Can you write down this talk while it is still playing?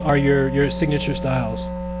are your signature styles?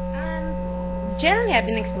 Generally, I've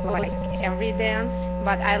been exposed to every dance,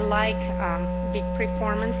 but I like big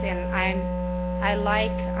performance, and I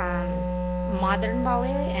like modern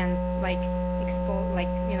ballet and like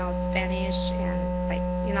Spanish and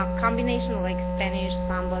combination of like Spanish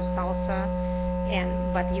samba salsa,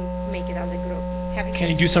 and but you make it as a group. Can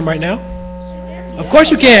you do some right now? Of course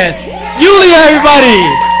you can. Yulia, everybody.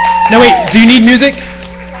 Now wait, do you need music?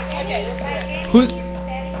 Who?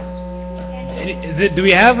 Is it? Do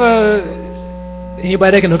we have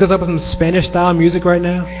anybody that can hook us up with some Spanish style music right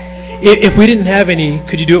now? If we didn't have any,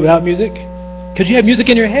 could you do it without music? Because you have music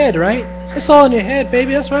in your head, right? It's all in your head,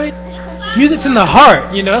 baby. That's right. Music's in the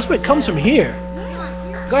heart. You know, that's where it comes from here.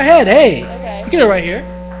 Go ahead. Hey, Okay. you get it right here.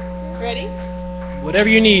 Ready? Whatever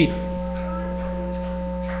you need.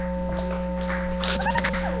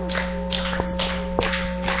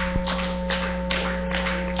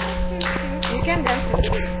 You can dance with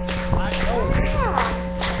it.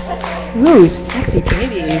 Ooh, sexy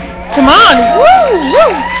babies. Come on. Woo,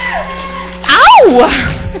 woo. Ow!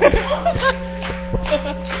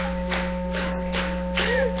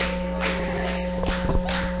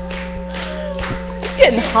 It's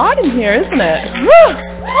getting hot in here, isn't it? Woo!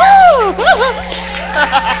 Woo!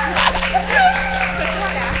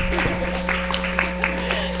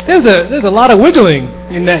 There's a lot of wiggling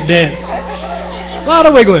in that dance. A lot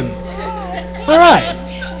of wiggling. All right.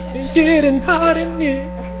 It's getting hot in here.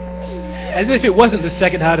 As if it wasn't the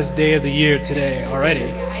second hottest day of the year today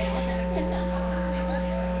already.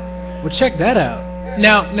 Well, check that out.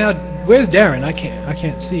 Now, where's Darren? I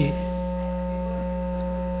can't see.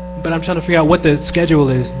 But I'm trying to figure out what the schedule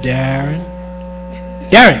is. Darren,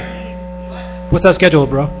 what's that schedule,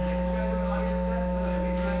 bro?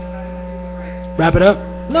 Wrap it up.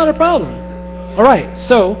 Not a problem. All right.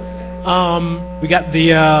 So, we got the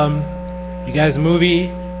you guys movie.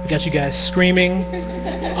 We got you guys screaming.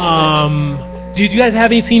 Did you guys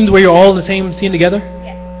have any scenes where you're all in the same scene together?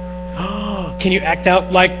 Yes. Can you act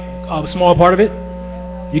out like a small part of it?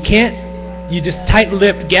 You can't? You just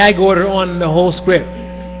tight-lipped gag order on the whole script.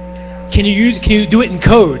 Can you do it in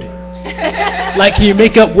code? Like, can you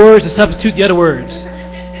make up words to substitute the other words?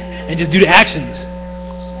 And just do the actions?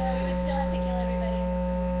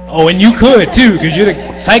 Oh, and you could too, because you're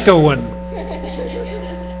the psycho one.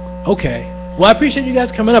 Okay. Well, I appreciate you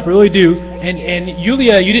guys coming up. I really do. And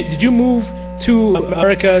Yulia, did you move to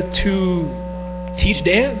America to teach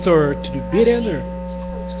dance or to be a dancer?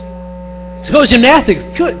 To coach gymnastics.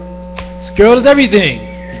 Good. This girl does everything.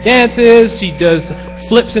 She dances. She does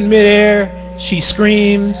flips in midair. She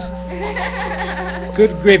screams.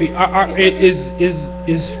 Good gravy.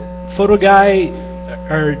 Is photo guy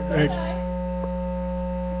or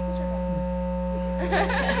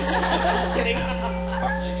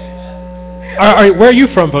where are you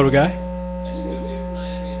from, photo guy?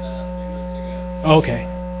 Oh, okay.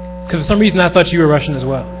 Because for some reason I thought you were Russian as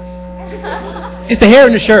well. It's the hair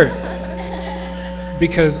and the shirt.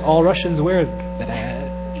 Because all Russians wear that.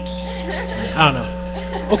 I don't know.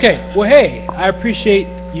 Okay, well, hey, I appreciate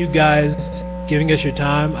you guys giving us your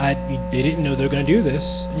time. They didn't know they were going to do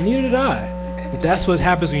this. Neither did I. But that's what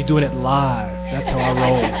happens when you're doing it live. That's how I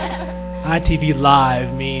roll. ITV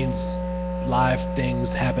Live means live things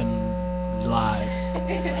happen live.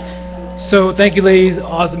 So thank you, ladies.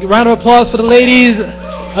 Awesome. Round of applause for the ladies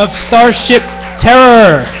of Starship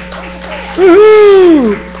Terror.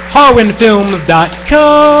 Woohoo!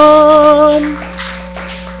 HarwinFilms.com.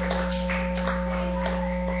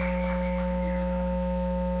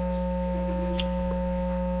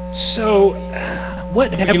 So,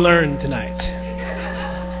 what have we learned tonight?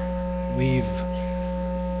 We've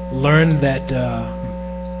learned that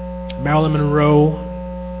Marilyn Monroe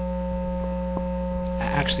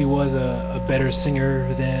actually was a better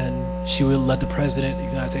singer than she would let the President of the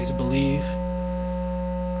United States believe.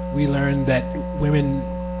 We learned that women...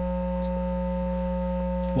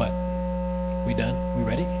 What? We done? We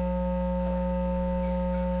ready?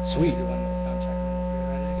 Sweet.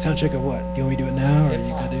 Sound check of what? You want me to do it now, or you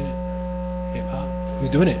gonna do it? Hip hop. Who's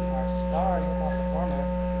doing it? Our star hip hop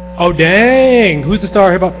performer. Oh dang! Who's the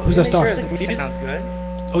star? Hip hop? Who's the star? Make sure the music sounds good.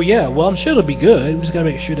 Oh yeah. Well, I'm sure it'll be good. We just gotta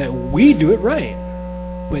make sure that we do it right.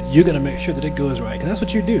 But you're gonna make sure that it goes right, 'cause that's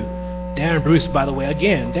what you do. Darren Bruce, by the way,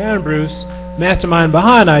 again, Darren Bruce, mastermind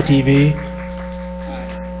behind ITV.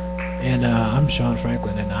 And I'm Sean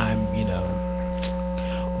Franklin, and I'm,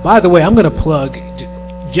 By the way, I'm gonna plug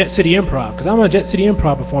Jet City Improv, because I'm a Jet City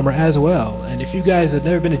Improv performer as well. And if you guys have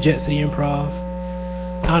never been to Jet City Improv,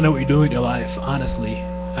 I don't know what you're doing with your life, honestly.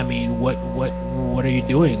 I mean, what are you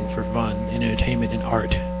doing for fun and entertainment and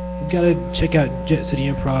art? You gotta check out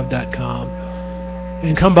jetcityimprov.com.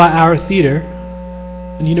 and come by our theater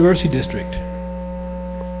in the University District.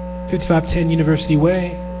 5510 University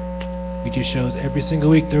Way. We do shows every single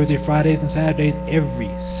week, Thursday, Fridays, and Saturdays, every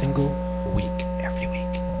single week. Every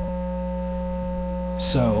week.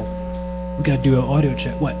 So, we gotta do an audio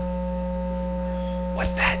check. What?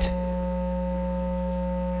 What's that?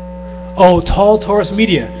 Oh, Tall Taurus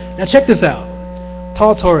Media. Now check this out.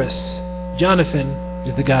 Tall Taurus, Jonathan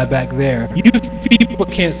is the guy back there. You people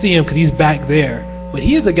can't see him because he's back there. But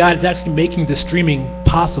he is the guy that's actually making the streaming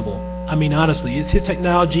possible. I mean, honestly, it's his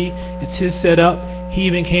technology, it's his setup. He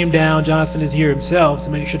even came down, Jonathan is here himself, to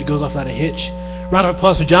make sure it goes off without a hitch. Round of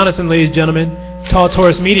applause for Jonathan, ladies and gentlemen. Tall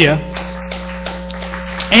Taurus Media.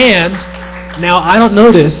 And now I don't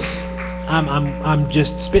know this. I'm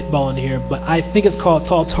just spitballing here, but I think it's called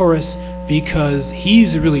Tall Taurus because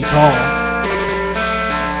he's really tall.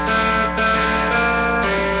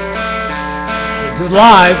 This is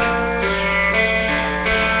live.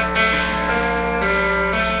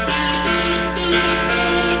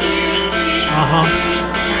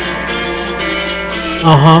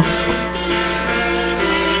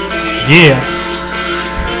 Yeah.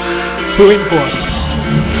 Who waiting for?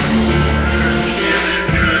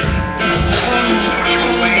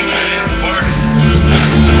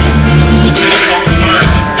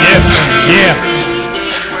 Yeah.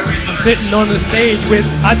 I'm sitting on the stage with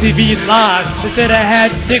Itvnw Live. They said I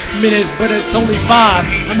had 6 minutes, but it's only 5.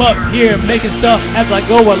 I'm up here making stuff as I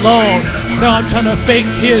go along. Now I'm trying to fake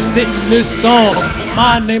here sitting this song.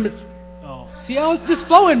 My name is... Oh, see, I was just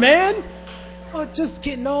flowing, man. I was just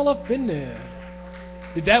getting all up in there.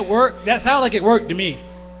 Did that work? That sounded like it worked to me.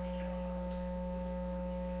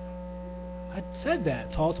 I said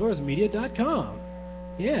that. TallTaurusMedia.com.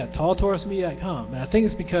 Yeah, TallTaurusMedia.com. And I think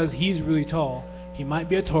it's because he's really tall. He might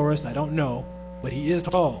be a Taurus, I don't know, but he is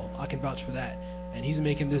tall. I can vouch for that. And he's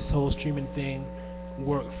making this whole streaming thing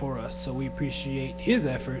work for us. So we appreciate his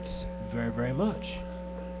efforts very, very much.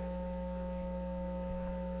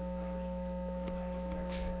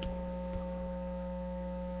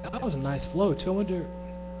 That was a nice flow, too.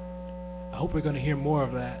 I hope we're going to hear more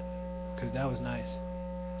of that, because that was nice.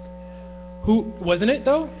 Who, wasn't it,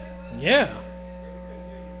 though? Yeah.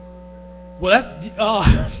 Well,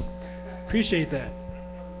 that's, appreciate that.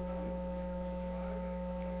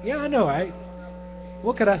 Yeah, I know, right?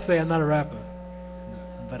 What could I say? I'm not a rapper.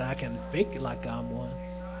 But I can fake it like I'm one.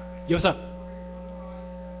 Yo, what's up?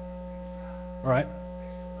 All right.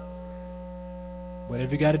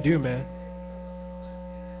 Whatever you got to do, man.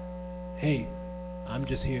 Hey, I'm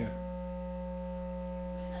just here.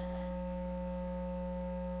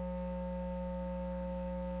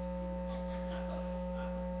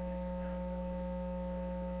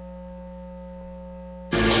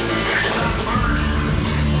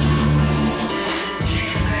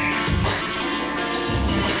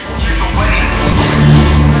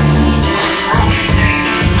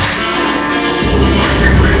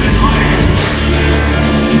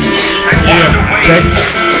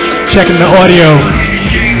 Checking the audio,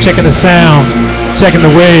 checking the sound, checking the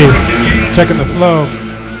wave, checking the flow.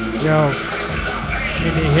 Yo,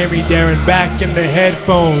 can you hear me, Darren? Back in the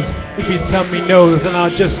headphones. If you tell me no, then I'll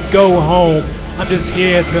just go home. I'm just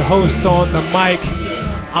here to host on the mic.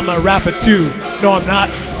 I'm a rapper too. No, I'm not.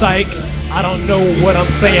 Psych. I don't know what I'm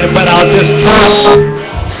saying, but I'll just talk.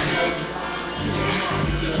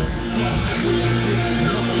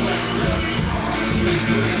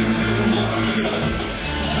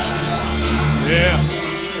 Yeah.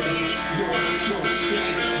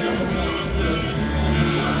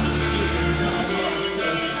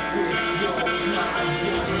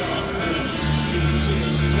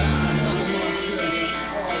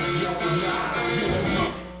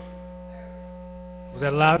 Was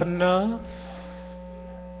that loud enough?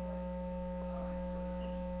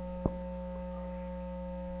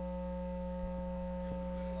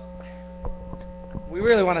 We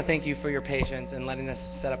really want to thank you for your patience and letting us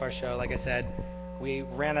set up our show. Like I said, we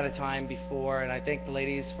ran out of time before, and I thank the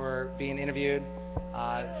ladies for being interviewed,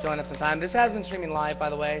 filling up some time. This has been streaming live, by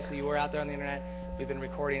the way, so you were out there on the internet. We've been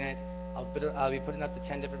recording it. I'll be putting up the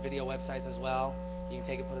 10 different video websites as well. You can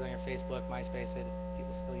take it, put it on your Facebook, MySpace.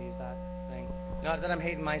 People still use that thing. Not that I'm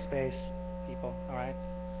hating MySpace, people, all right?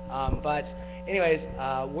 But anyways,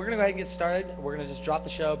 we're going to go ahead and get started. We're going to just drop the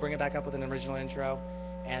show, bring it back up with an original intro,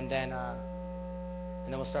 and then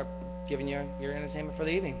we'll start giving you your entertainment for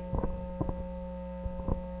the evening.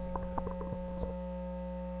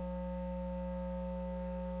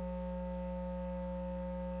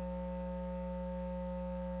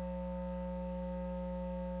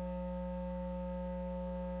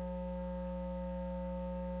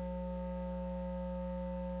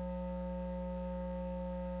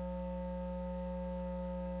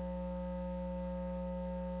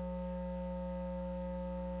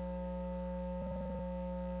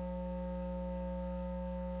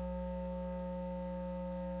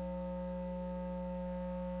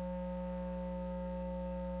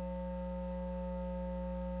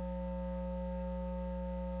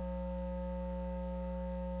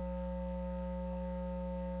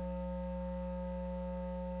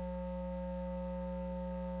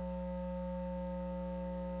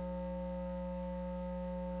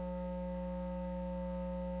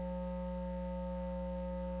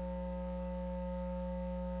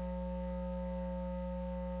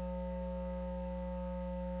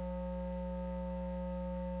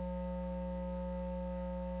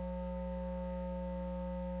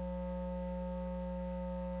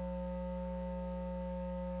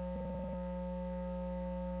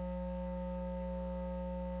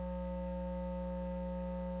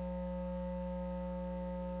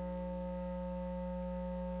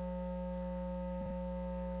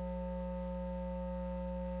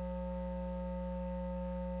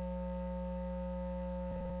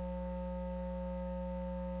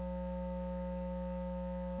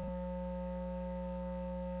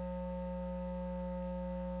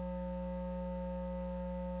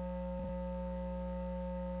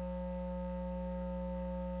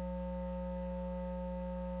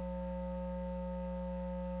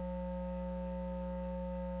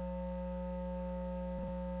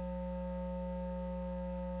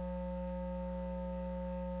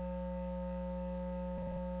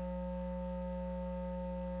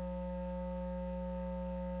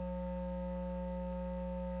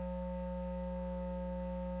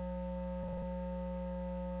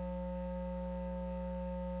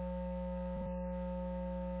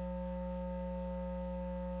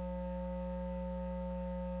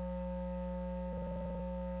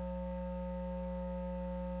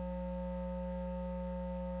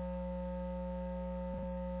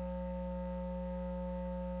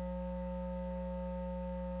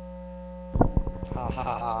 Ha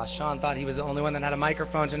ha ha. Sean thought he was the only one that had a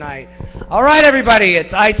microphone tonight. All right, everybody,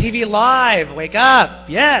 it's ITV Live. Wake up.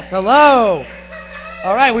 Yes, hello.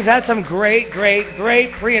 All right, we've had some great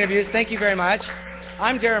pre-interviews. Thank you very much.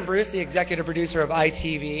 I'm Darren Bruce, the executive producer of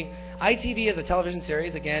ITV. ITV is a television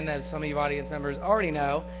series, again, as some of you audience members already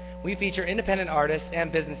know. We feature independent artists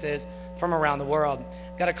and businesses from around the world.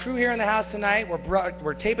 Got a crew here in the house tonight.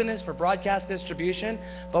 We're taping this for broadcast distribution,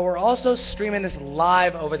 but we're also streaming this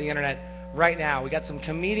live over the internet right now. We got some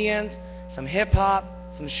comedians, some hip-hop,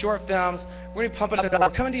 some short films. We're going to pump it up. We're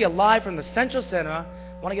coming to you live from the Central Cinema.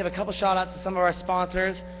 I want to give a couple shout-outs to some of our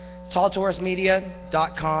sponsors.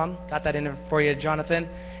 TallTouristMedia.com. Got that in there for you, Jonathan.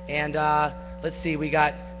 And let's see, we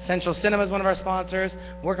got Central Cinema is one of our sponsors.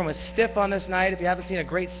 Working with Stiff on this night. If you haven't seen a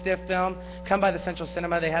great Stiff film, come by the Central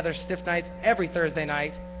Cinema. They have their Stiff nights every Thursday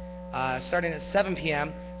night, starting at 7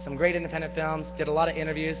 p.m. Some great independent films. Did a lot of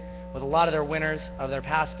interviews with a lot of their winners of their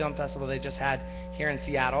past film festival they just had here in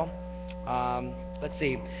Seattle. Let's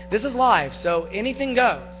see. This is live, so anything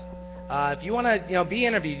goes. If you want to be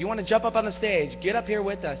interviewed, you want to jump up on the stage, get up here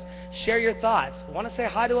with us, share your thoughts, want to say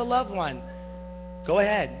hi to a loved one, go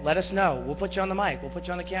ahead, let us know. We'll put you on the mic, we'll put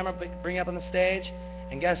you on the camera, bring you up on the stage,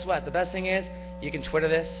 and guess what? The best thing is you can Twitter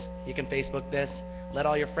this, you can Facebook this, let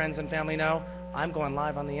all your friends and family know, I'm going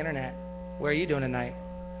live on the internet. Where are you doing tonight?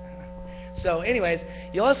 So anyways,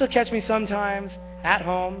 you'll also catch me sometimes at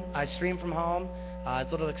home. I stream from home. It's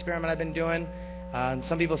a little experiment I've been doing.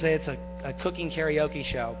 Some people say it's a cooking karaoke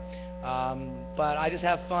show. But I just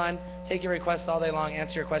have fun, take your requests all day long,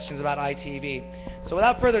 answer your questions about ITV. So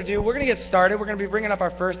without further ado, we're going to get started. We're going to be bringing up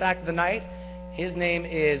our first act of the night. His name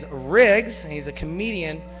is Riggs, and he's a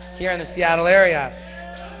comedian here in the Seattle area.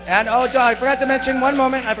 And, oh, I forgot to mention one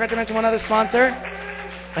other sponsor.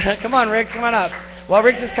 Come on, Riggs, come on up. While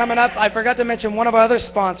Riggs is coming up, I forgot to mention one of our other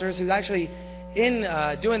sponsors who's actually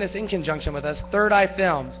doing this in conjunction with us, Third Eye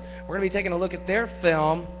Films. We're going to be taking a look at their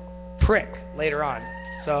film, Prick, later on.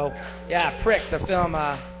 So, yeah, Prick, the film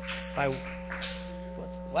by,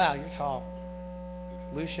 wow, you're tall.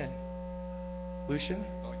 Lucian?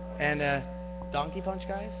 And Donkey Punch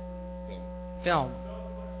guys? Film.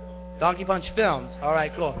 Donkey Punch Films. All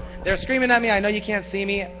right, cool. They're screaming at me. I know you can't see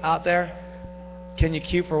me out there. Can you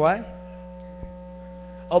cue for what?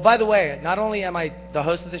 Oh, by the way, not only am I the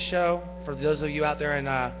host of the show, for those of you out there in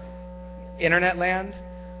internet land,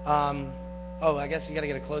 I guess you got to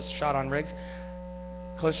get a close shot on Riggs.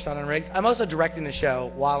 I'm also directing the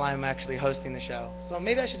show while I'm actually hosting the show. So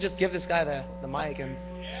maybe I should just give this guy the mic and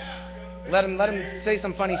let him say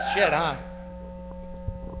some funny shit, huh?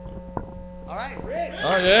 All right, Rick.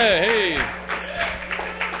 Oh, yeah, hey.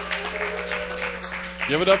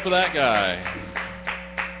 Give it up for that guy.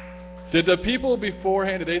 Did the people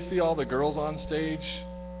beforehand, did they see all the girls on stage?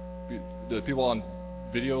 The people on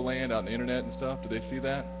Video Land, out on the internet and stuff, did they see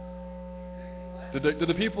that? Did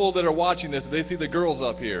the people that are watching this, did they see the girls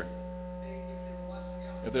up here?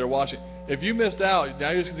 If they're watching, if you missed out, now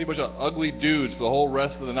you're just gonna see a bunch of ugly dudes for the whole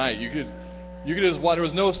rest of the night. You could just watch. There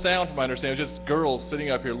was no sound, from my understanding. It was just girls sitting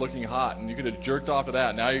up here looking hot, and you could have jerked off to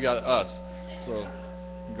that. Now you got us. So,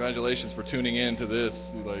 congratulations for tuning in to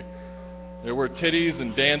this. Like, there were titties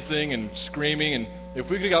and dancing and screaming, and if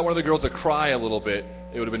we could have got one of the girls to cry a little bit,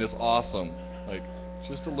 it would have been just awesome. Like,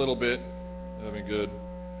 just a little bit. That'd be good.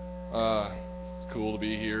 It's cool to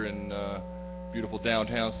be here in beautiful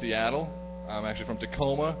downtown Seattle. I'm actually from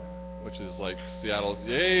Tacoma, which is like Seattle's,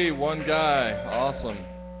 yay, one guy, awesome,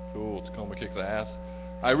 cool, Tacoma kicks ass.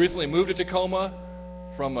 I recently moved to Tacoma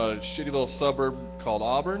from a shitty little suburb called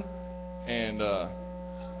Auburn, and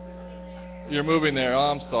you're moving there,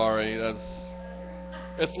 oh, I'm sorry, it's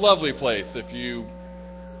a lovely place. If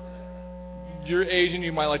you're Asian,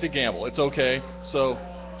 you might like to gamble, it's okay. So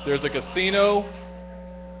there's a casino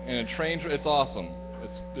and a train, it's awesome. It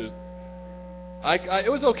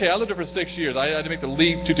was okay. I lived there for 6 years. I had to make the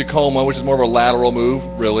leap to Tacoma, which is more of a lateral move,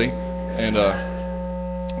 really. And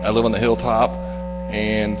I live on the hilltop.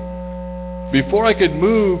 And before I could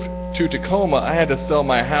move to Tacoma, I had to sell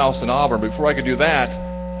my house in Auburn. Before I could do that,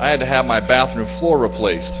 I had to have my bathroom floor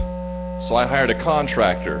replaced. So I hired a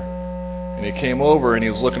contractor. And he came over and he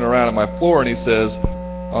was looking around at my floor and he says,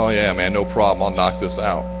 oh yeah, man, no problem. I'll knock this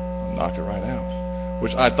out. I'll knock it right out.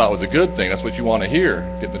 Which I thought was a good thing. That's what you want to hear,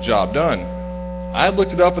 getting the job done. I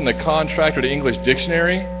looked it up in the contractor to English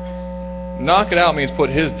dictionary. Knock it out means put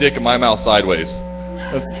his dick in my mouth sideways.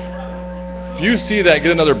 If you see that,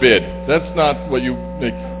 get another bid. That's not what you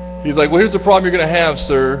make. He's like, well, here's the problem you're going to have,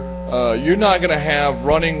 sir. You're not going to have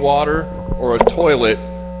running water or a toilet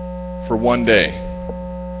for 1 day.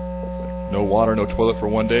 It's like, no water, no toilet for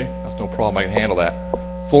 1 day? That's no problem. I can handle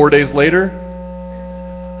that. 4 days later,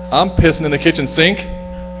 I'm pissing in the kitchen sink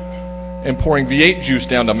and pouring V8 juice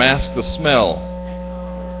down to mask the smell.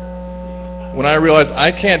 When I realized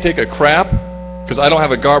I can't take a crap because I don't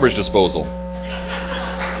have a garbage disposal.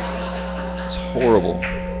 It's horrible.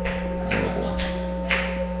 Horrible.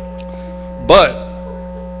 But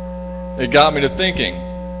it got me to thinking.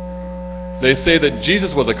 They say that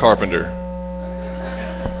Jesus was a carpenter.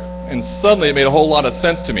 And suddenly it made a whole lot of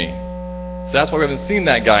sense to me. That's why we haven't seen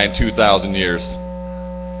that guy in 2,000 years.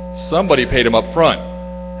 Somebody paid him up front.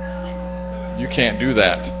 You can't do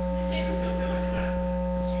that.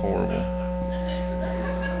 It's horrible.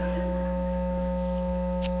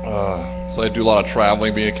 So I do a lot of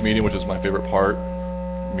traveling being a comedian, which is my favorite part.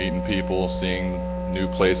 Meeting people, seeing new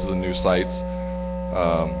places and new sites.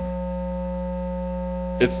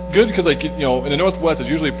 It's good because, like, in the Northwest, it's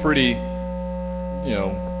usually pretty,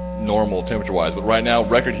 normal temperature-wise. But right now,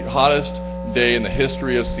 record hottest day in the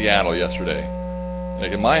history of Seattle yesterday.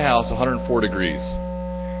 Like in my house, 104 degrees.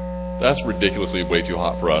 That's ridiculously way too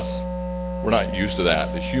hot for us. We're not used to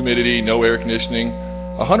that. The humidity, no air conditioning.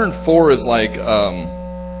 104 is like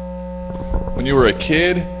when you were a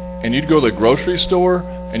kid and you'd go to the grocery store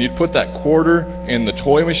and you'd put that quarter in the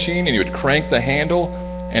toy machine and you would crank the handle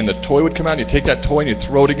and the toy would come out and you take that toy and you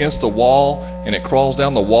throw it against the wall and it crawls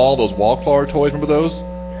down the wall, those wall crawler toys, remember those?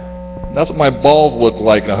 That's what my balls look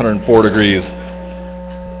like at 104 degrees.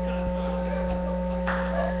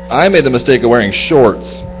 I made the mistake of wearing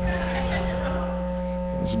shorts.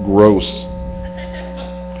 It's gross.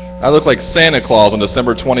 I look like Santa Claus on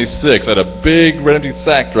December 26th. I had a big red empty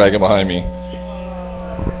sack dragging behind me.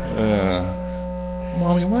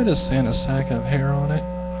 Mommy, why does Santa's sack have hair on it?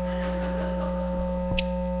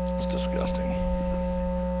 It's disgusting.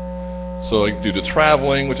 So I do the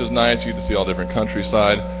traveling, which is nice. You get to see all different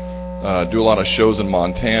countryside. Do a lot of shows in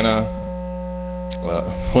Montana.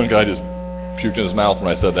 One guy just puked in his mouth when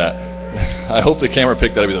I said that. I hope the camera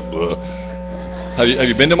picked that up. He's like, bleh. Have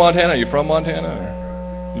you been to Montana? Are you from Montana?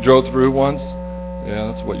 Or you drove through once? Yeah,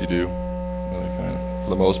 that's what you do. Really, kind of, for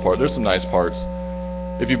the most part. There's some nice parts.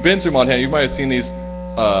 If you've been through Montana, you might have seen these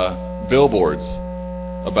billboards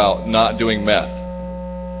about not doing meth.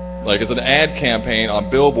 Like, it's an ad campaign on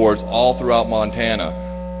billboards all throughout Montana.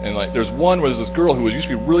 And like, there's one where there's this girl who used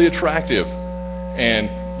to be really attractive, and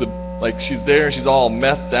she's there, and she's all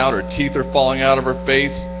methed out, her teeth are falling out of her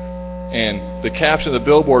face, and the caption of the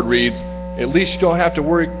billboard reads, "At least you don't have to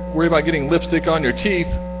worry about getting lipstick on your teeth."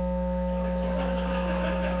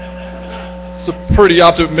 It's a pretty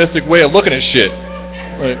optimistic way of looking at shit.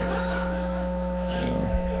 Like,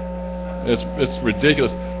 it's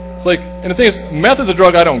ridiculous. Like, and the thing is, meth is a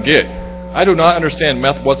drug I don't get. I do not understand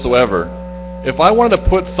meth whatsoever. If I wanted to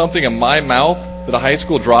put something in my mouth that a high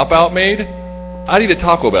school dropout made, I'd eat a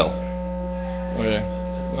Taco Bell. Okay,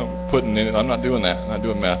 I'm not doing that. I'm not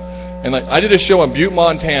doing meth. And like, I did a show in Butte,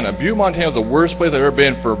 Montana. Butte, Montana is the worst place I've ever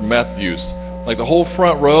been for meth use. Like the whole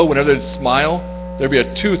front row, whenever they'd smile, there'd be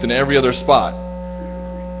a tooth in every other spot.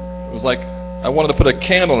 It was like I wanted to put a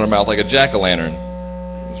candle in her mouth like a jack-o'-lantern.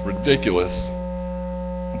 It was ridiculous.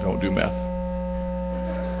 Don't do meth.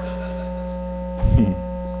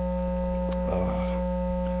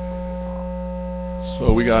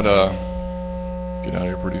 So we got get out of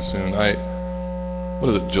here pretty soon. What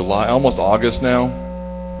is it, July? Almost August now.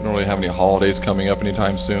 We don't really have any holidays coming up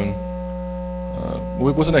anytime soon.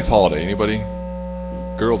 What's the next holiday? Anybody?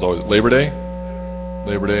 Girls always. Labor Day?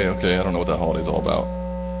 Labor Day? Okay, I don't know what that holiday's all about.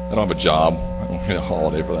 I don't have a job. I don't get a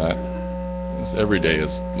holiday for that. Every day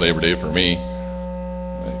is Labor Day for me.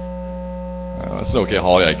 It's an okay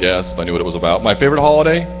holiday, I guess, if I knew what it was about. My favorite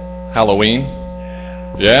holiday? Halloween.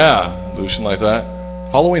 Yeah, Lucian like that.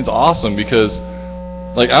 Halloween's awesome because,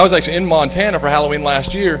 like, I was actually in Montana for Halloween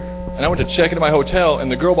last year, and I went to check into my hotel,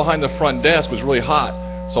 and the girl behind the front desk was really hot.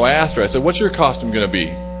 So I asked her, I said, "What's your costume going to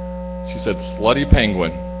be?" She said, "Slutty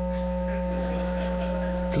penguin."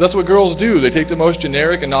 Because that's what girls do. They take the most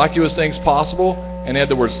generic, innocuous things possible, and they add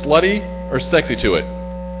the word slutty or sexy to it.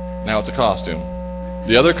 Now it's a costume.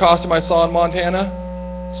 The other costume I saw in Montana,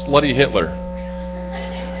 Slutty Hitler.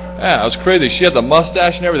 Yeah, it was crazy. She had the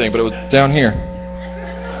mustache and everything, but it was down here.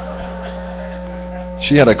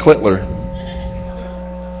 She had a clitler.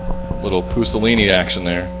 Little Pussolini action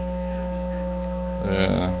there.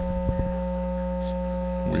 Yeah. It's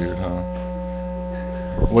weird, huh?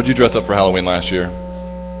 What did you dress up for Halloween last year?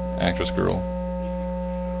 Actress girl.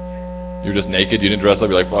 You were just naked? You didn't dress up?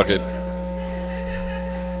 You're like, fuck it.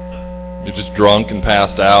 You're just drunk and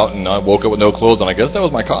passed out, and I woke up with no clothes on. I guess that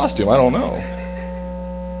was my costume. I don't know.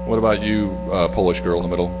 What about you, Polish girl in the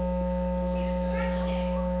middle?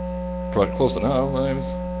 Close enough.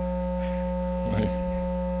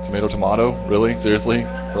 Tomato, tomato? Really? Seriously?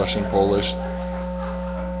 Russian, Polish.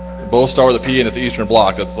 Both start with a P and it's Eastern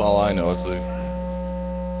Bloc. That's all I know. It's the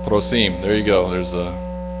Prosim. There you go. There's a.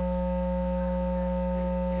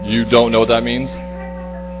 You don't know what that means?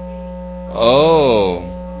 Oh.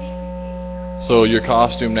 So your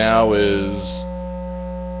costume now is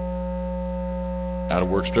out of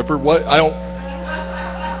work stripper? What? I don't.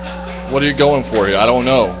 What are you going for here? I don't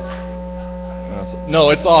know. No,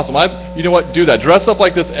 it's awesome. You know what? Do that. Dress up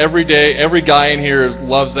like this every day. Every guy in here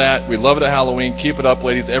loves that. We love it at Halloween. Keep it up,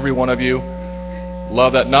 ladies. Every one of you.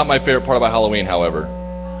 Love that. Not my favorite part about Halloween, however.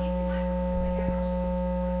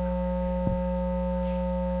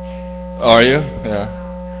 Are you? Yeah.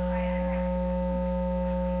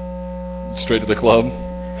 Straight to the club.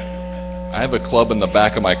 I have a club in the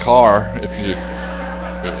back of my car if you're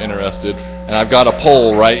interested. And I've got a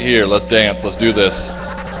pole right here. Let's dance. Let's do this.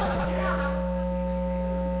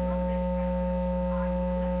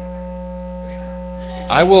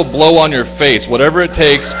 I will blow on your face. Whatever it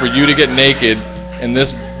takes for you to get naked in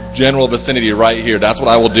this general vicinity right here, that's what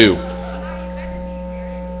I will do.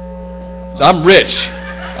 I'm rich.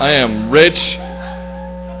 I am rich.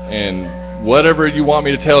 And whatever you want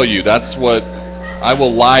me to tell you, that's what I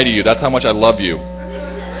will lie to you. That's how much I love you.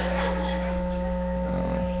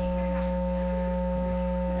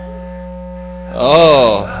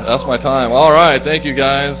 Oh, that's my time. All right, thank you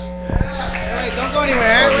guys. Wait, don't go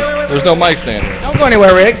anywhere. There's no mic stand here. Don't go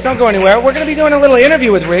anywhere, Riggs. Don't go anywhere. We're going to be doing a little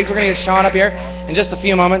interview with Riggs. We're going to get Sean up here in just a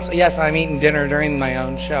few moments. Yes, I'm eating dinner during my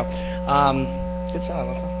own show. Good salad.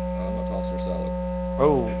 What's up? I'm a toaster salad.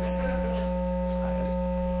 Oh.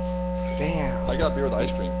 Damn. I got beer with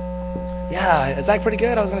ice cream. Yeah, is that pretty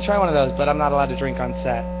good? I was going to try one of those, but I'm not allowed to drink on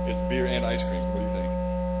set. It's beer and ice cream. What do you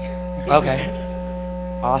think? Okay.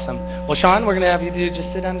 Awesome. Well, Sean, we're going to have you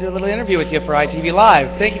just sit down and do a little interview with you for ITV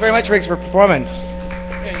Live. Thank you very much, Riggs, for performing.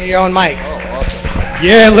 Get your own mic. Oh, awesome.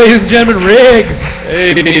 Yeah, ladies and gentlemen, Riggs.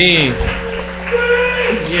 Hey, me.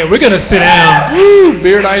 Yeah, we're going to sit down. Woo,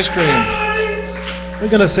 beer and ice cream. We're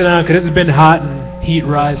going to sit down because it's been hot and heat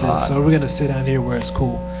rises, hot. so we're going to sit down here where it's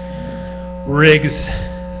cool. Riggs,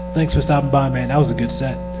 thanks for stopping by, man. That was a good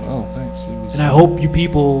set. Oh, thanks. And I hope you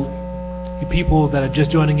people that are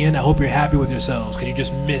just joining in, I hope you're happy with yourselves because you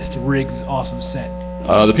just missed Riggs' awesome set.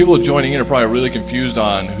 The people joining in are probably really confused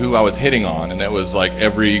on who I was hitting on, and that was like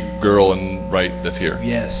every girl that's here.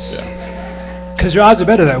 Yes. Yeah. Because your odds are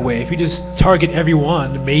better that way. If you just target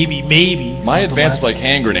everyone, maybe. My advanced like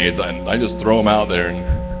hand grenades. I just throw them out there,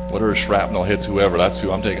 and whatever shrapnel hits whoever, that's who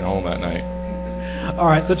I'm taking home that night. All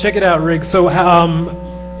right, so check it out, Riggs. So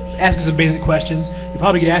ask you some basic questions. You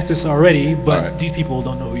probably get asked this already, but right. These people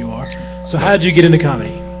don't know who you are. So how did you get into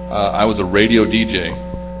comedy? I was a radio DJ.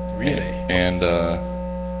 Really? And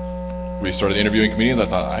we started interviewing comedians. I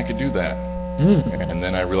thought I could do that. And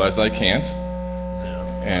then I realized I can't.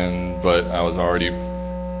 But I was already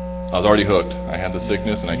hooked. I had the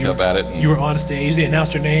sickness, and I kept at it. And you were on stage. They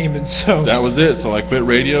announced your name, and so that was it. So I quit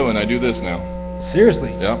radio, and I do this now.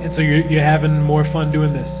 Seriously? Yeah. And so you're having more fun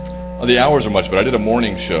doing this? The hours are much better. I did a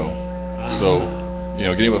morning show, so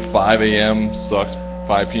getting up at 5 a.m. sucks.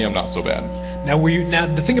 5 p.m. not so bad. Now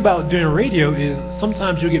the thing about doing radio is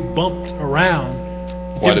sometimes you'll get bumped around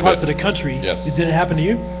different parts of the country. Yes. Did it happen to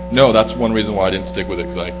you? No, that's one reason why I didn't stick with it,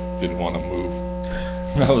 because I didn't want to move.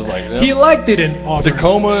 I was like, He liked it in Auburn.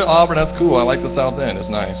 Tacoma, Auburn, that's cool. I like the South End. It's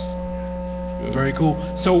nice. It's good. Very cool.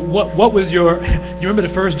 So what was you remember the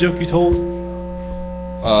first joke you told?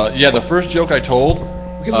 Yeah, the first joke I told.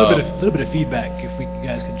 We'll give a little bit of feedback if you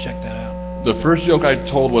guys can check that out. The first joke I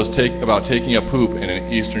told was about taking a poop in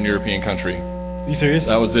an Eastern European country. Are you serious?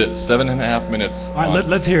 That was it. 7.5 minutes. All right,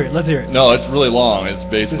 let's hear it. Let's hear it. No, it's really long. It's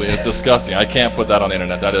disgusting. I can't put that on the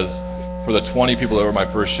internet. That is, for the 20 people that were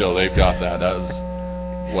my first show, they've got that. That is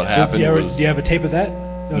what happened. Do you have a tape of that?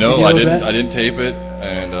 No, I didn't. I didn't tape it,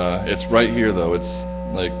 and it's right here though. It's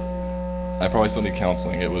like I probably still need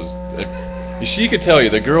counseling. It was. She could tell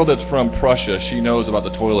you, the girl that's from Prussia, she knows about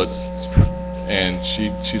the toilets, and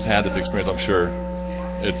she's had this experience. I'm sure.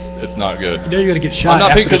 It's not good. You know you're gonna get shot. I'm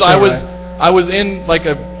not after the because show, I was in like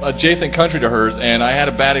a adjacent country to hers, and I had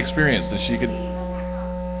a bad experience, and she could.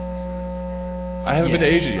 I haven't been to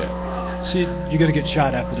Asia yet. You're gonna get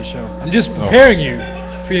shot after the show. I'm just preparing you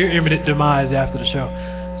for your imminent demise after the show.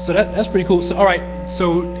 So that's pretty cool. So all right.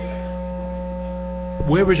 So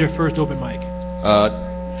where was your first open mic?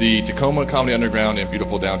 The Tacoma Comedy Underground in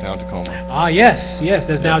beautiful downtown Tacoma. Ah, yes.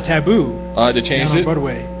 That's now taboo. They changed it.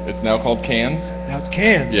 Broadway. It's now called Cans. Now it's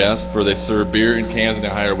Cans. Yes, where they serve beer in cans and they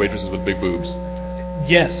hire waitresses with big boobs.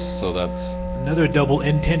 Yes. So that's another double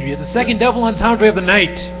entendre. It's the second double entendre of the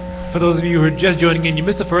night. For those of you who are just joining in, you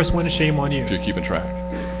missed the first one. Shame on you. If you're keeping track.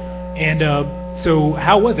 And so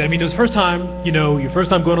how was it? I mean, it was first time, your first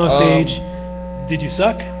time going on stage. Did you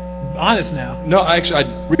suck? Honest now. No, I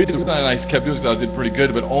really did, and I kept doing it because I did pretty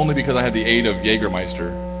good, but only because I had the aid of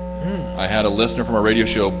Jägermeister. I had a listener from a radio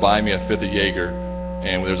show buy me a fifth of Jaeger,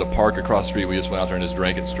 and there's a park across the street. We just went out there and just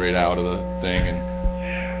drank it straight out of the thing.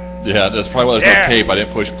 And yeah, that's probably why there's no tape. I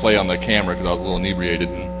didn't push play on the camera because I was a little inebriated,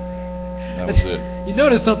 and that was it. You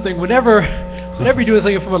notice something whenever you're doing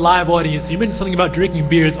something from a live audience, you mention something about drinking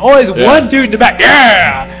beer. It's always one dude in the back.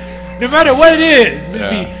 Yeah, no matter what it is. It'd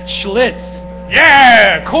be Schlitz.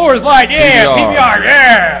 Yeah, Coors Light. Yeah, PBR.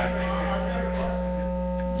 Yeah.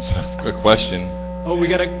 Good question. Oh, we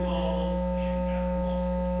gotta.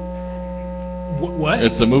 What?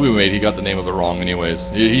 It's a movie we made. He got the name of it wrong, anyways.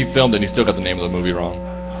 He filmed it, and he still got the name of the movie wrong.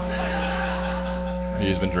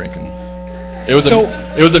 He's been drinking. It was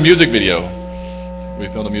a music video. We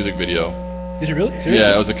filmed a music video. Did you really? Seriously?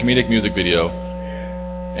 Yeah, it was a comedic music video,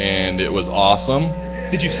 and it was awesome.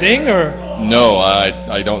 Did you sing or? No,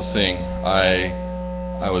 I don't sing. I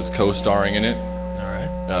was co-starring in it. All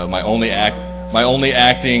right. My only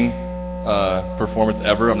acting performance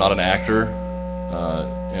ever. I'm not an actor,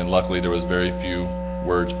 and luckily there was very few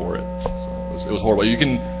words for it. So it was horrible. You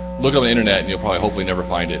can look it up on the internet, and you'll probably hopefully never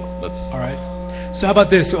find it. That's all right. So how about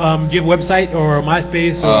this? Do you have a website or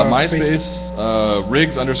MySpace? Or MySpace,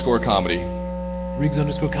 Riggs_comedy.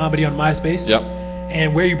 Riggs_comedy on MySpace? Yep.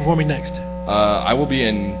 And where are you performing next? I will be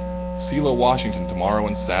in Selah, Washington tomorrow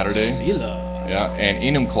and Saturday. Selah. Yeah, and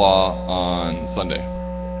Enumclaw on Sunday.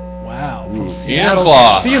 Wow.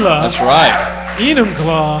 Enumclaw. Selah. That's right.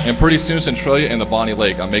 Enumclaw. And pretty soon Centralia and the Bonnie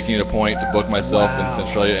Lake. I'm making it a point to book myself in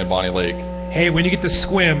Centralia and Bonnie Lake. Hey, when you get to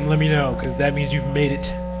Squim, let me know, because that means you've made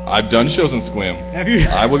it. I've done shows in Squim. Have you?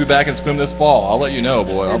 I will be back in Squim this fall. I'll let you know,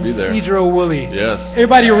 boy. I'll be there. Cedro Woolley. Yes.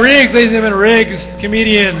 Everybody, Riggs, ladies and gentlemen, Riggs,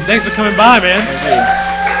 comedian. Thanks for coming by, man. Thank you.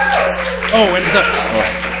 Oh, and stuff.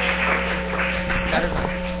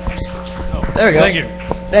 There we go. Thank you.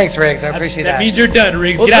 Thanks, Riggs. I appreciate that. That means you're done,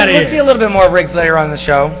 Riggs. Well, Get out of here. Let's see a little bit more of Riggs later on in the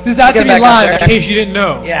show. This is ITV Live, in case you didn't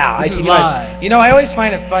know. Yeah, this is ITV live. You know, I always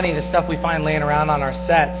find it funny, the stuff we find laying around on our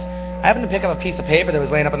sets. I happened to pick up a piece of paper that was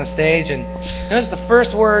laying up on the stage, and notice the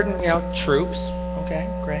first word, troops. Okay,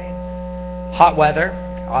 great. Hot weather.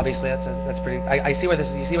 Obviously, that's pretty. I see where this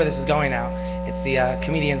is. You see where this is going now. It's the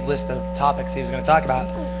comedian's list of topics he was going to talk about.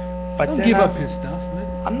 But don't give up his stuff, man.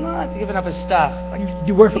 I'm not giving up his stuff.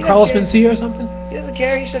 You work for Carlos Mencia or something? He doesn't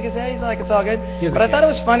care. He shook his head. He's like, it's all good. But I thought it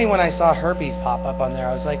was funny when I saw herpes pop up on there.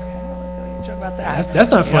 I was like, oh, joke about that. That's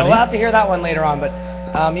not funny. We'll have to hear that one later on. But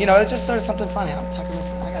it's just sort of something funny. I'm tucking this.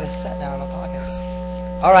 I got it set down in the pocket.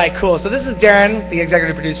 All right, cool. So this is Darren, the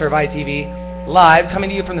executive producer of ITV Live, coming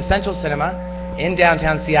to you from the Central Cinema in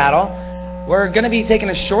downtown Seattle. We're going to be taking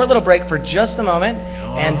a short little break for just a moment,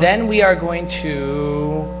 and then we are going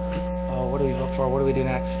to. What do we look for? What do we do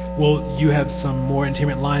next? Well, you have some more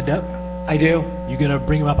entertainment lined up. I do. You're going to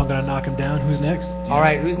bring him up. I'm going to knock him down. Who's next? All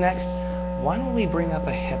right, who's next? Why don't we bring up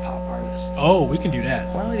a hip-hop artist? Oh, we can do that.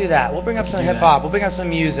 Why don't we do that? We'll bring up some hip-hop. We'll bring up some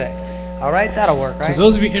music. All right? That'll work, right? So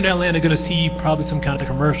those of you in Atlanta are going to see probably some kind of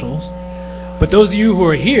commercials. But those of you who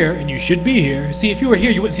are here, and you should be here, see, if you were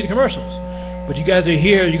here, you wouldn't see the commercials. But you guys are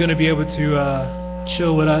here, you're going to be able to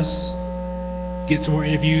chill with us, get some more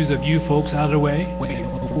interviews of you folks out of the way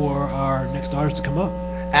for our next artist to come up.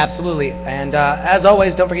 Absolutely. And as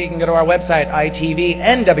always, don't forget you can go to our website,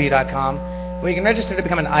 itvnw.com, where you can register to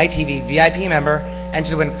become an ITV VIP member and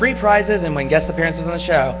to win free prizes and win guest appearances on the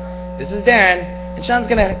show. This is Darren, and Sean's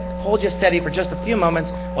going to hold you steady for just a few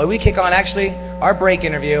moments while we kick on, actually, our break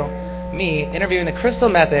interview, me interviewing the Crystal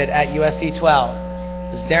Method at USD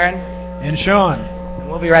 12. This is Darren. And Sean. And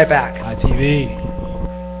we'll be right back. ITV.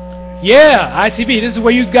 Yeah, ITV. This is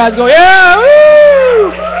where you guys go, yeah,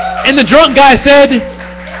 woo! And the drunk guy said,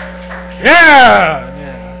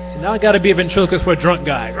 yeah. So now I got to be a ventriloquist for a drunk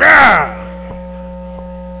guy. Yeah.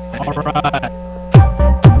 All right.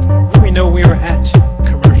 We know we were at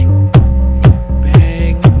commercial.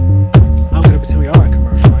 Bang. I'm going to pretend we are at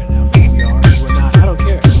commercial right now. We are. We're not. I don't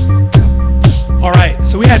care. All right.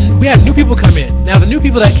 So we had new people come in. Now the new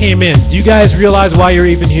people that came in, do you guys realize why you're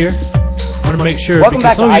even here? I want to make sure, Welcome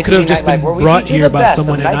because back some of you to could have ITV just been Nightlife, brought here by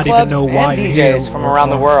someone and not even know why you're here. DJs from around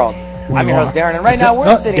the world. I'm your host, Darren, and right now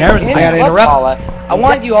we're sitting Darren's in Club Paula. I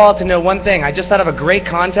want you all to know one thing. I just thought of a great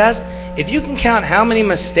contest. If you can count how many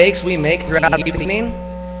mistakes we make throughout the evening,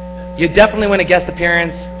 you definitely win a guest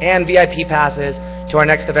appearance and VIP passes to our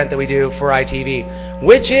next event that we do for ITV,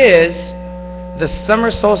 which is the Summer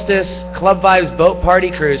Solstice Club Vibes Boat Party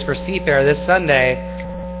Cruise for Seafair this Sunday.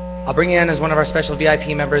 I'll bring you in as one of our special VIP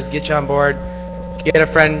members, get you on board, get a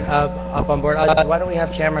friend up on board. Why don't we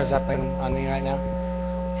have cameras up on me right now?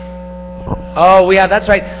 Oh, yeah, that's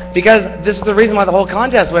right. Because this is the reason why the whole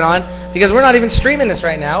contest went on. Because we're not even streaming this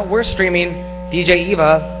right now. We're streaming DJ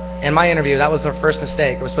Eva and my interview. That was their first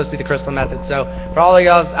mistake. It was supposed to be the Crystal Method. So for all of you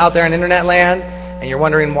out there in internet land, and you're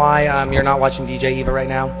wondering why you're not watching DJ Eva right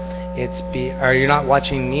now, or you're not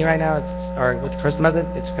watching me right now, or with the Crystal Method,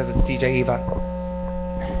 it's because it's DJ Eva.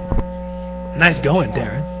 Nice going,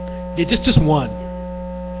 Darren. Yeah, just one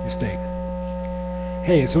mistake.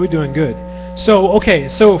 Hey, so we're doing good.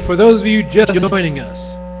 So for those of you just joining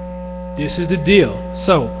us, this is the deal.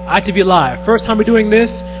 So, ITV Live, first time we're doing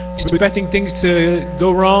this, we're expecting things to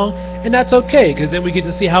go wrong, and that's okay, because then we get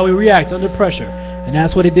to see how we react under pressure. And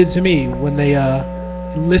that's what it did to me when they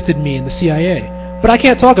enlisted me in the CIA. But I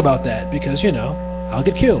can't talk about that, because, I'll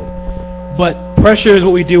get killed. But pressure is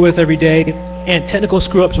what we deal with every day, and technical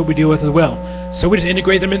screw-ups what we deal with as well. So we just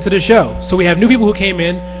integrate them into the show. So we have new people who came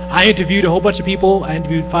in. I interviewed a whole bunch of people. I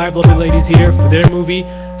interviewed 5 lovely ladies here for their movie.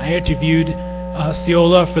 I interviewed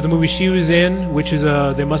Ciola for the movie she was in, which is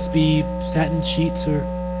There Must Be Satin Sheets, or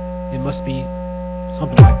It Must Be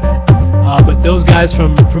something like that. But those guys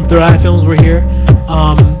from Third Eye Films were here.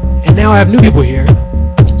 And now I have new people here.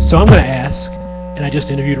 So I'm going to ask, and I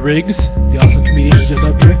just interviewed Riggs, the awesome comedian who's just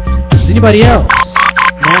up here. Does anybody else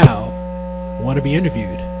now want to be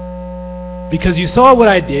interviewed? Because you saw what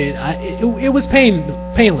I did. It was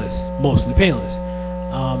painless, mostly painless.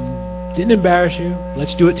 Didn't embarrass you.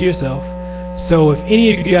 Let you do it to yourself. So if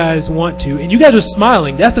any of you guys want to, and you guys are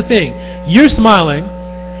smiling, that's the thing. You're smiling,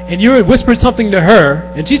 and you whispered something to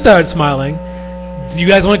her, and she started smiling. Do you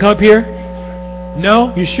guys want to come up here?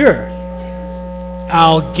 No? You sure?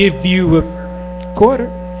 I'll give you a quarter.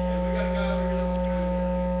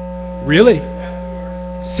 Really?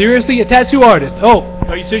 Seriously? A tattoo artist? Oh,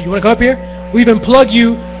 are you serious? You want to come up here? We'll even plug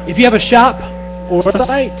you if you have a shop or a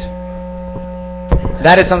site.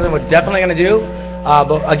 That is something we're definitely going to do.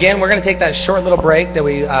 But again, we're going to take that short little break that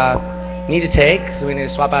we need to take, so we need to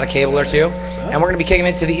swap out a cable or two. And we're going to be kicking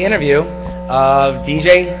into the interview of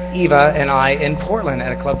DJ Eva and I in Portland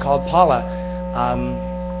at a club called Paula.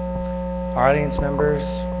 Our audience members,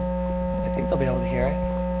 I think they'll be able to hear it.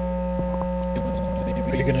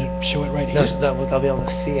 You're going to show it right here? They'll be able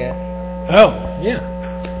to see it. Oh, yeah.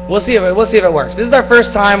 We'll see if it works. This is our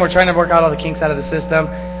first time. We're trying to work out all the kinks out of the system.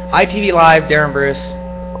 ITV Live, Darren Bruce.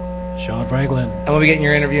 Sean Franklin. And we'll be getting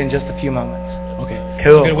your interview in just a few moments. Okay.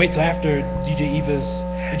 Cool. So we're going to wait till after DJ Eva's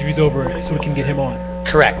interview's over so we can get him on.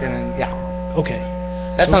 Correct. And then, yeah. Okay.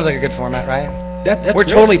 That sounds like a good format, right? That's We're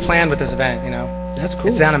great. totally planned with this event, That's cool.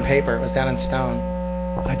 It's down on paper. It was down in stone.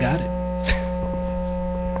 I got it.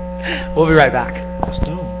 We'll be right back.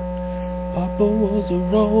 Stone. Papa was a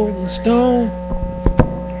rolling stone.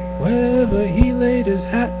 Wherever he laid his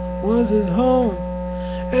hat was his home.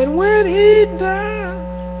 And when he died...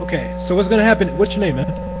 Okay, so what's going to happen? What's your name,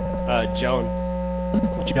 man? Joan.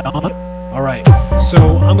 John? All right. So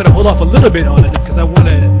I'm going to hold off a little bit on it because I want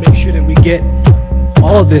to make sure that we get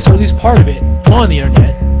all of this, or at least part of it, on the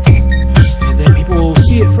internet. And then people will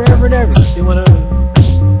see it forever and ever. They want to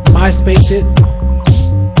MySpace it.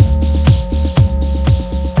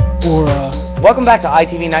 Or... Welcome back to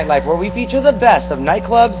ITV Nightlife, where we feature the best of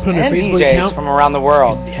nightclubs and DJs from around the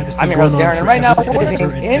world. I'm your host, Darren, and right now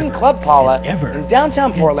we're in Club Paula in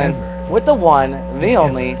downtown Portland with the one, the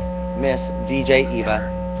only, Miss DJ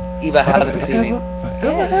Eva. Eva, how's it this evening?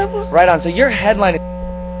 Right on. So your headline is...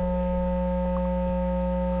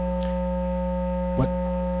 What?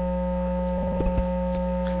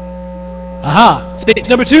 Aha! Stage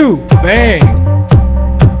number 2! Bang!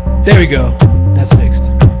 There we go. That's fixed.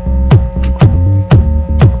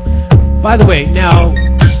 By the way, now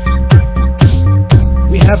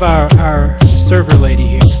we have our server lady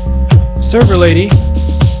here. Server lady,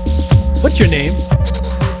 what's your name?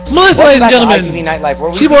 Melissa, ladies and gentlemen. ITV Nightlife,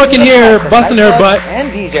 where we She's walking here, busting her butt,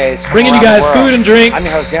 and DJs bringing you guys food and drinks. I'm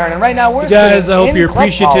your host, Darren, and right now we're you guys, I hope in you're Club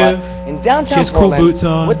appreciative. Paula in downtown she has cool Portland boots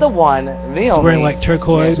on. with the one, the only. She's wearing like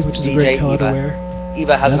turquoise, Miss which is a DJ great color Eva. to wear.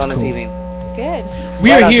 Eva, how's it That's going this cool. evening? Good.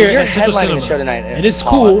 We Right are on, so here you're at Central headlining Cinema. the show tonight, And it's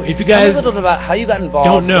Paula. cool if you Tell me guys a little bit about how you got involved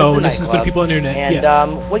don't know. with the This is for nightclub people on the internet. and Yeah.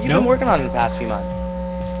 what you've No? been working on in the past few months.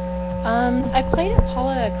 I played at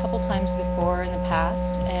Paula a couple times before in the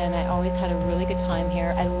past, and I always had a really good time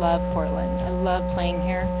here. I love Portland. I love playing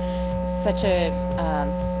here. It's such a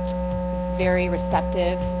very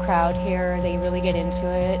receptive crowd here. They really get into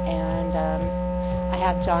it, and I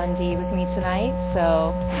have John D with me tonight,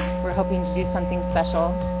 so we're hoping to do something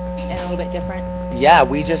special and a little bit different. Yeah,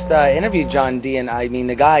 we just interviewed John D, and I mean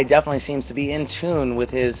the guy definitely seems to be in tune with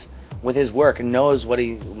his work and knows what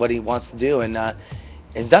he wants to do, and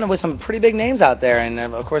has done it with some pretty big names out there, and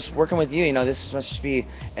of course, working with you, this must be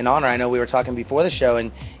an honor. I know we were talking before the show,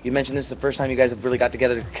 and you mentioned this is the first time you guys have really got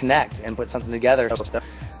together to connect and put something together. So,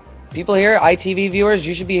 people here, ITV viewers,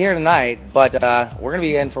 you should be here tonight, but we're going to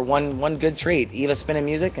be in for one good treat. Eva spinning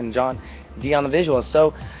music and John D on the visuals.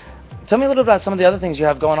 So, tell me a little about some of the other things you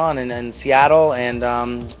have going on in Seattle and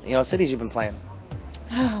cities you've been playing.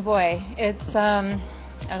 Oh boy, it's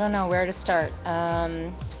I don't know where to start.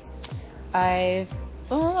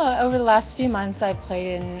 Over the last few months, I've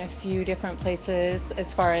played in a few different places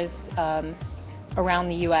as far as around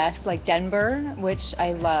the U.S., like Denver, which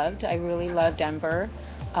I loved. I really love Denver.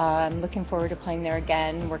 I'm looking forward to playing there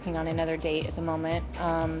again, working on another date at the moment.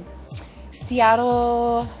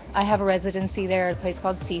 Seattle, I have a residency there at a place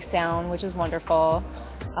called Sea Sound, which is wonderful.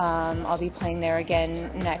 I'll be playing there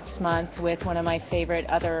again next month with one of my favorite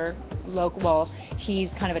other local, he's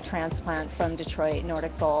kind of a transplant from Detroit,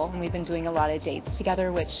 Nordic Soul, and we've been doing a lot of dates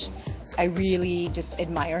together, which I really just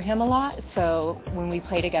admire him a lot. So when we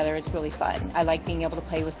play together, it's really fun. I like being able to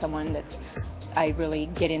play with someone that's, I really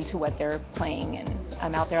get into what they're playing, and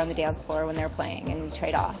I'm out there on the dance floor when they're playing, and we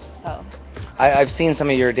trade off. So I've seen some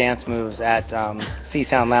of your dance moves at Sea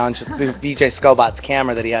Sound Lounge. It's BJ Scobot's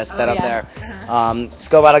camera that he has set up there.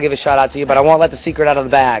 Scobot, I'll give a shout out to you, but I won't let the secret out of the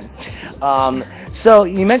bag. So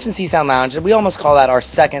you mentioned Sea Sound Lounge. We almost call that our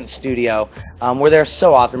second studio. We're there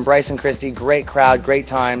so often. Bryce and Christy, great crowd, great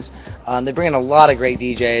times. They bring in a lot of great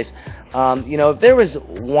DJs. If there was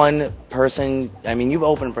one person, you've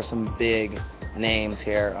opened for some big names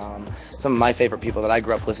here, some of my favorite people that I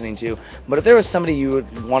grew up listening to, but if there was somebody you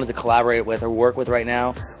wanted to collaborate with or work with right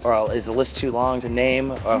now, or is the list too long to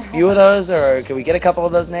name a few of those, or can we get a couple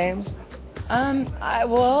of those names?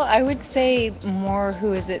 I would say more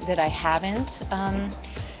who is it that I haven't, and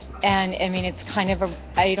it's kind of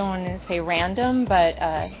I don't want to say random, but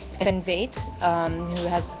Sven Veit, who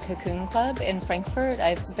has Cocoon Club in Frankfurt.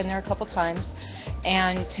 I've been there a couple times.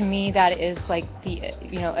 And to me, that is like the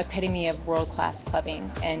epitome of world-class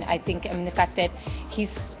clubbing. And I think, the fact that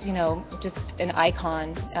he's, just an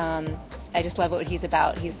icon. I just love what he's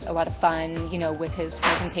about. He's a lot of fun, with his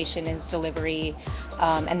presentation and his delivery.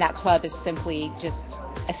 And that club is simply just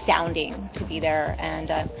astounding to be there.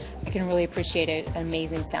 And I can really appreciate it. An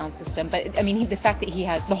amazing sound system. But the fact that he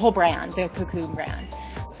has the whole brand, the Cocoon brand.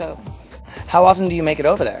 So. How often do you make it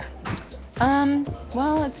over there?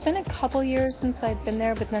 It's been a couple years since I've been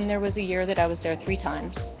there, but then there was a year that I was there 3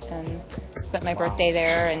 times and spent my birthday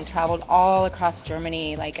there and traveled all across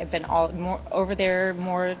Germany. Like I've been over there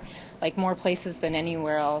more places than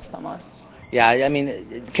anywhere else almost. Yeah,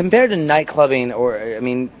 compared to nightclubbing,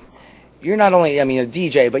 you're not only, a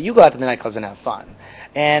DJ, but you go out to the nightclubs and have fun.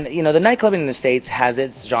 And, the nightclubbing in the States has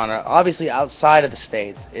its genre. Obviously, outside of the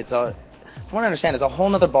States, from what I understand, it's a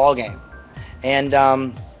whole other ballgame. And,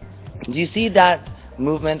 do you see that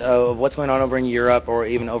movement of what's going on over in Europe or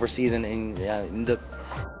even overseas in the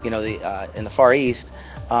Far East?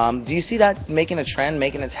 Do you see that making a trend,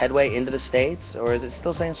 making its headway into the States, or is it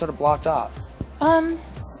still staying sort of blocked off?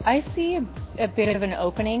 I see a bit of an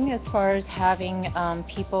opening as far as having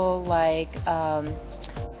people like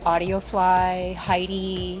Audiofly,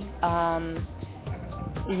 Heidi,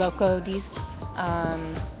 Loco Dis,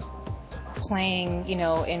 playing,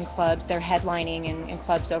 in clubs. They're headlining in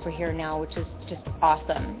clubs over here now, which is just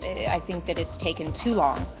awesome. I think that it's taken too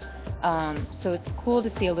long. So it's cool to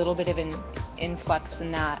see a little bit of an influx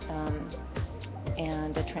in that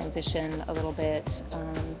and a transition a little bit.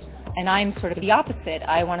 And I'm sort of the opposite.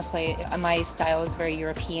 I want to play, my style is very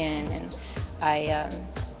European, and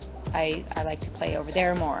I like to play over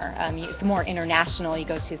there more. It's more international. You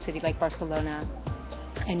go to a city like Barcelona,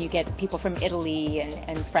 and you get people from Italy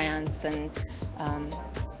and France and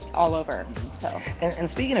all over. So. And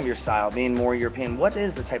speaking of your style, being more European, what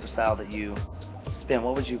is the type of style that you spin?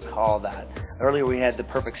 What would you call that? Earlier we had the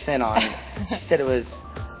Perfect Sin on. You said it was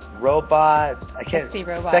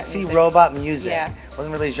sexy robot music. Yeah. It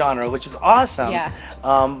wasn't really genre, which is awesome. Yeah.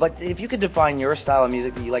 But if you could define your style of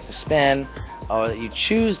music that you like to spin, or that you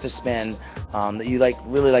choose to spin, that you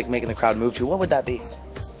really like making the crowd move to, what would that be?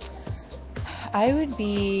 I would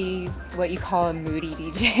be what you call a moody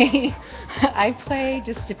DJ. I play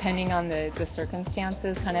just depending on the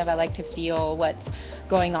circumstances. Kind of, I like to feel what's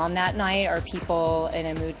going on that night. Are people in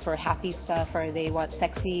a mood for happy stuff, or they want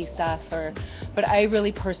sexy stuff? But I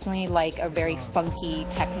really personally like a very funky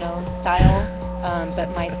techno style.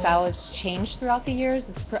 But my style has changed throughout the years.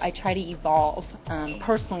 I try to evolve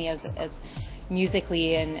personally as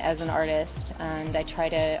musically and as an artist, and I try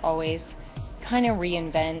to always kind of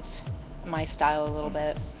reinvent my style a little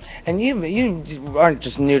bit. And you aren't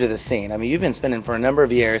just new to the scene. I mean, you've been spinning for a number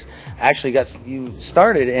of years. Actually, you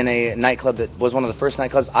started in a nightclub that was one of the first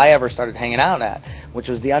nightclubs I ever started hanging out at, which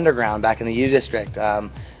was the Underground back in the U District.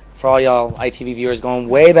 For all y'all ITV viewers going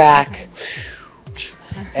way back,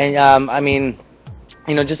 and I mean,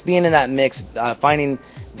 you know, just being in that mix, finding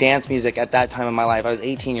dance music at that time in my life. I was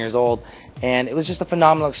 18 years old. And it was just a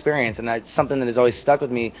phenomenal experience, and it's something that has always stuck with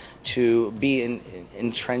me, to be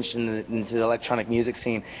entrenched into the electronic music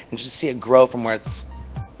scene and just see it grow from where it's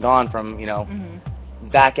gone from, you know,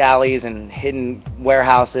 back alleys and hidden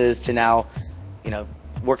warehouses to now, you know,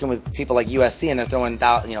 working with people like USC, and they're throwing,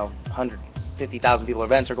 you know, 150,000 people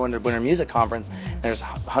events, or going to the Winter Music Conference, and there's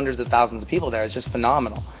hundreds of thousands of people there. It's just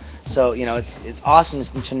phenomenal. So, you know, it's awesome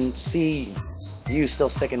to see you still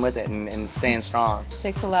sticking with it and staying strong. It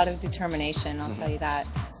takes a lot of determination, I'll tell you that,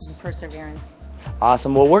 and perseverance.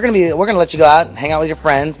 Awesome. Well, we're gonna let you go out and hang out with your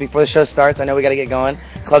friends before the show starts. I know we got to get going.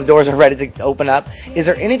 Club doors are ready to open up. Is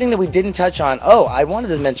there anything that we didn't touch on? Oh, I wanted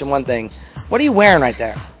to mention one thing. What are you wearing right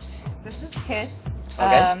there? This is KISS.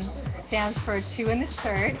 Okay. Stands for 2 in the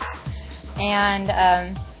shirt. And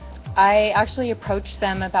I actually approached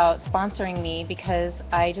them about sponsoring me because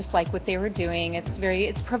I just like what they were doing.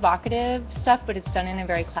 It's provocative stuff, but it's done in a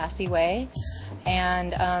very classy way.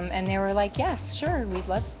 And they were like, yes, sure, we'd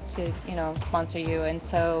love to, you know, sponsor you. And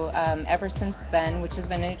so ever since then, which has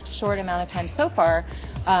been a short amount of time so far,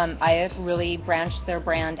 I have really branched their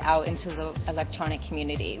brand out into the electronic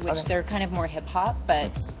community, which they're kind of more hip hop, but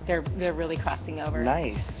they're really crossing over.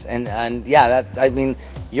 Nice. And yeah, I mean,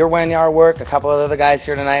 you're wearing the artwork. A couple of other guys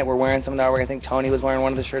here tonight were wearing some of the artwork. I think Tony was wearing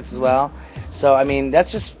one of the shirts as well. So I mean,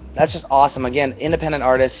 that's just awesome. Again, independent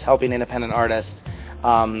artists helping independent artists.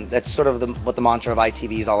 That's sort of what the mantra of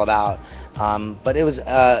ITV is all about. But it was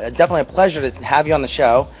definitely a pleasure to have you on the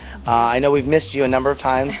show. I know we've missed you a number of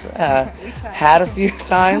times, had a few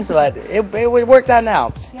times, but it worked out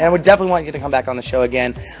now. And I would definitely want you to come back on the show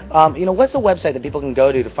again. You know, what's the website that people can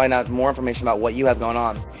go to find out more information about what you have going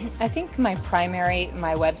on? I think my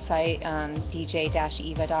website,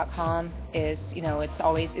 dj-eva.com, is, you know,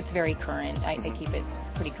 it's very current. I keep it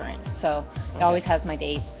pretty current. So it always has my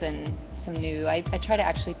dates and some new. I try to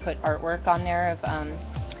actually put artwork on there of,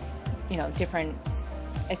 you know, different.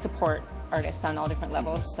 I support artists on all different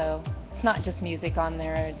levels, so it's not just music on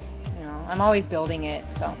there. It's, you know, I'm always building it.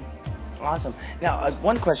 So awesome. Now,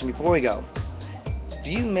 one question before we go: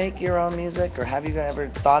 do you make your own music, or have you ever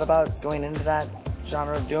thought about going into that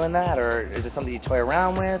genre of doing that, or is it something you toy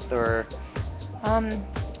around with, or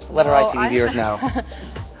let our ITV viewers know?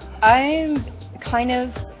 I'm kind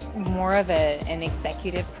of more of an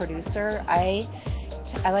executive producer. I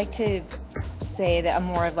like to say that I'm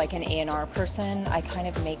more of like an A&R person. I kind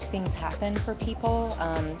of make things happen for people,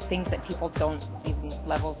 things that people don't, even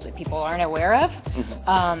levels that people aren't aware of.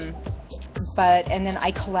 And then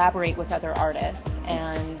I collaborate with other artists,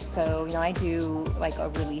 and so, you know, I do like a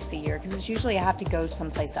release a year, because it's usually I have to go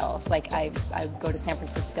someplace else. Like I go to San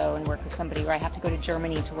Francisco and work with somebody, or I have to go to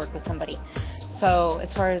Germany to work with somebody. So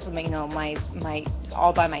as far as, you know, my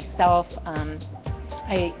all by myself,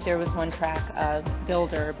 there was one track,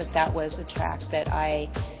 Builder, but that was a track that I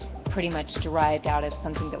pretty much derived out of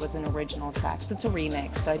something that was an original track. So it's a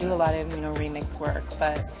remix. So I do a lot of, you know, remix work,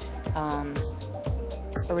 but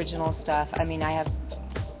original stuff, I mean, I have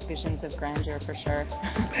visions of grandeur for sure.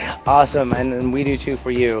 Awesome, and we do too for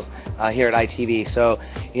you here at ITV. So,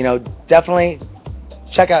 you know, definitely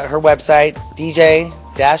check out her website, dj-eva.com.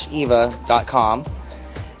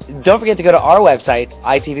 Don't forget to go to our website,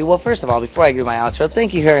 ITV. Well, first of all, before I do my outro,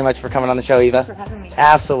 thank you very much for coming on the show, Eva. Thanks for having me.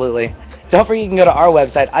 Absolutely. Don't forget you can go to our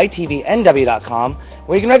website, itvnw.com,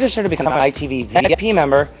 where you can register to become an ITV VIP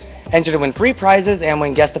member, enter to win free prizes, and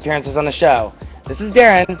win guest appearances on the show. This is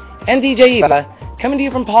Darren and DJ Eva coming to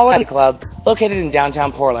you from Paula Club, located in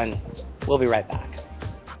downtown Portland. We'll be right back.